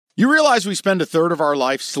You realize we spend a third of our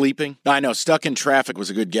life sleeping? I know, stuck in traffic was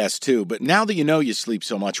a good guess too, but now that you know you sleep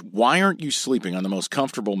so much, why aren't you sleeping on the most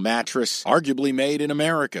comfortable mattress arguably made in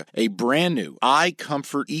America? A brand new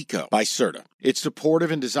iComfort Eco by Serta. It's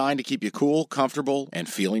supportive and designed to keep you cool, comfortable, and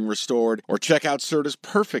feeling restored. Or check out Serta's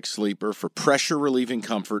Perfect Sleeper for pressure-relieving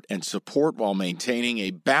comfort and support while maintaining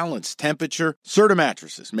a balanced temperature. Serta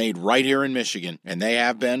mattresses, made right here in Michigan, and they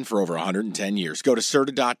have been for over 110 years. Go to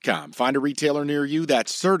Serta.com. Find a retailer near you.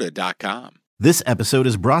 That's Serta.com. This episode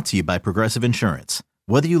is brought to you by Progressive Insurance.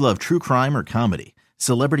 Whether you love true crime or comedy,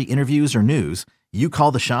 celebrity interviews or news, you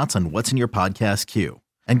call the shots on what's in your podcast queue.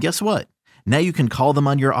 And guess what? Now you can call them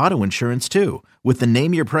on your auto insurance too with the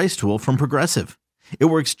Name Your Price tool from Progressive. It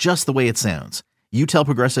works just the way it sounds. You tell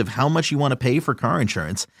Progressive how much you want to pay for car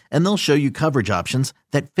insurance, and they'll show you coverage options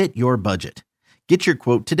that fit your budget. Get your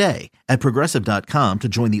quote today at Progressive.com to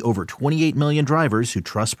join the over 28 million drivers who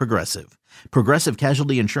trust Progressive. Progressive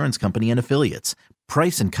Casualty Insurance Company and Affiliates.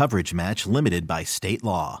 Price and coverage match limited by state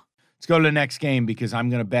law. Let's go to the next game because I'm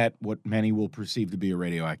going to bet what many will perceive to be a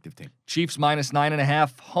radioactive team. Chiefs minus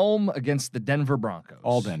 9.5, home against the Denver Broncos.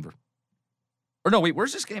 All Denver. Or no, wait,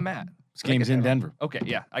 where's this game at? This game's in Denver. Okay,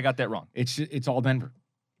 yeah, I got that wrong. It's all Denver.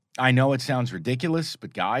 I know it sounds ridiculous,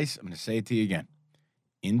 but guys, I'm going to say it to you again.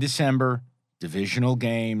 In December, divisional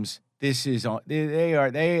games, they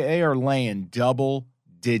are laying double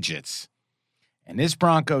digits. And this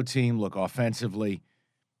Bronco team, look, offensively,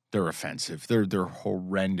 they're offensive. They're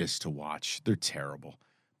horrendous to watch. They're terrible.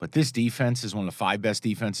 But this defense is one of the 5 best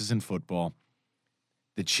defenses in football.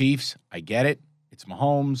 The Chiefs, I get it. It's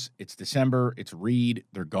Mahomes. It's December. It's Reed.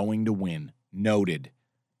 They're going to win. Noted.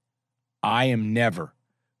 I am never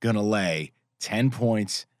going to lay 10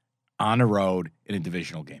 points on the road in a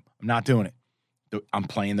divisional game. I'm not doing it. I'm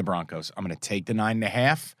playing the Broncos. I'm going to take the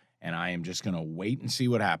 9.5, and I am just going to wait and see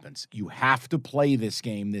what happens. You have to play this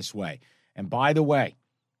game this way. And by the way,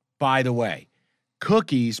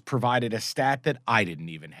 Cookies provided a stat that I didn't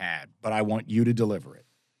even have, but I want you to deliver it.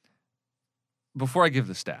 Before I give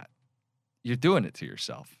the stat, you're doing it to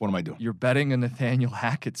yourself. What am I doing? You're betting on Nathaniel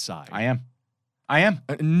Hackett's side. I am.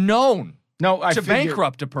 Known to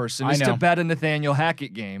bankrupt a person is to bet a Nathaniel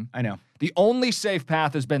Hackett game. I know. The only safe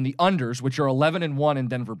path has been the unders, which are 11-1 in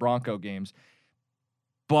Denver Bronco games.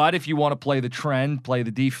 But if you want to play the trend, play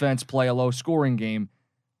the defense, play a low-scoring game,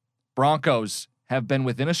 Broncos have been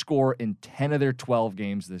within a score in 10 of their 12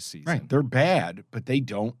 games this season. Right. They're bad, but they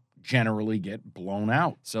don't generally get blown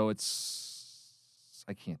out. So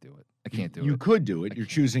I can't do it. You could do it. You're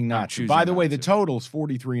choosing not to. Choosing By the way, not the to. total's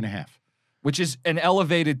 43.5. Which is an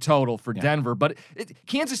elevated total for Denver. But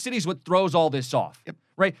Kansas City's what throws all this off,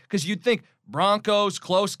 right? Because you'd think Broncos,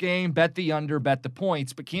 close game, bet the under, bet the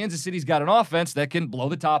points. But Kansas City's got an offense that can blow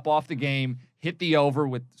the top off the game, hit the over,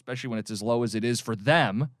 especially when it's as low as it is for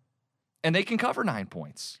them, and they can cover 9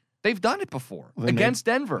 points. They've done it before against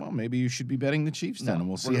Denver. Well, maybe you should be betting the Chiefs then, and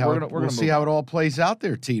we'll see we'll see how it all plays out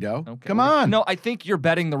there, Tito. Okay. Come on. No, I think you're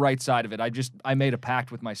betting the right side of it. I made a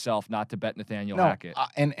pact with myself not to bet Nathaniel Hackett.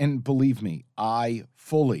 And believe me, I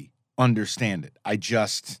fully understand it.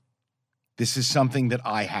 This is something that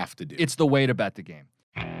I have to do. It's the way to bet the game.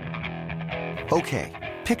 Okay,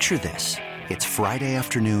 picture this. It's Friday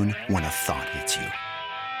afternoon when a thought hits you.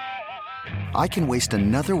 I can waste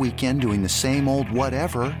another weekend doing the same old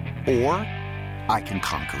whatever, or I can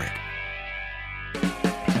conquer it.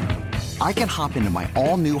 I can hop into my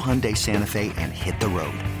all-new Hyundai Santa Fe and hit the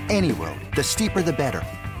road. Any road. The steeper, the better.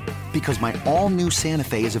 Because my all-new Santa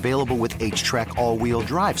Fe is available with H-Track all-wheel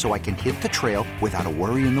drive, so I can hit the trail without a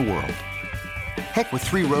worry in the world. Heck, with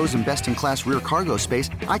 3 rows and best-in-class rear cargo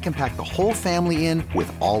space, I can pack the whole family in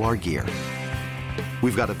with all our gear.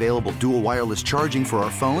 We've got available dual wireless charging for our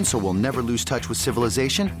phones, so we'll never lose touch with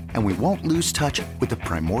civilization, and we won't lose touch with the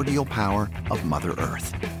primordial power of Mother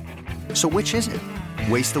Earth. So which is it?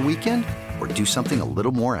 Waste the weekend or do something a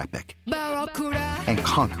little more epic? And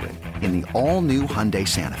conquer it in the all-new Hyundai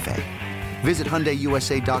Santa Fe. Visit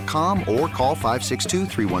HyundaiUSA.com or call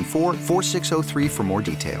 562-314-4603 for more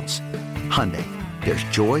details. Hyundai, there's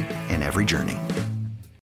joy in every journey.